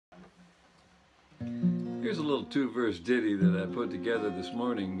Here's a little two-verse ditty that I put together this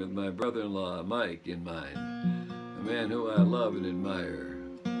morning with my brother-in-law Mike in mind, a man who I love and admire.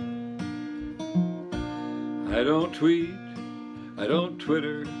 I don't tweet, I don't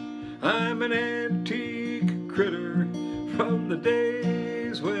Twitter, I'm an antique critter from the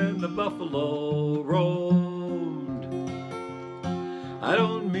days when the buffalo roamed. I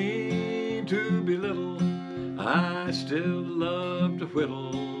don't mean to belittle, I still love to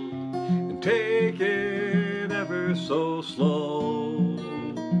whittle and take it ever so slow.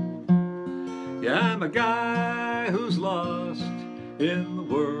 Yeah, I'm a guy who's lost in the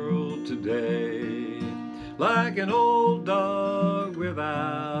world today, like an old dog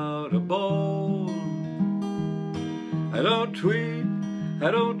without a bone. I don't tweet,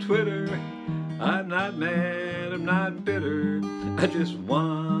 I don't Twitter, I'm not mad, I'm not bitter, I just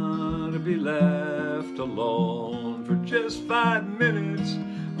want to be left alone for just 5 minutes.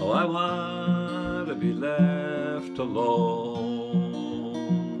 Oh, I want to be left alone.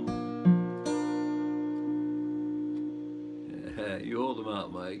 Yeah, you hold them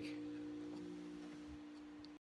out, Mike.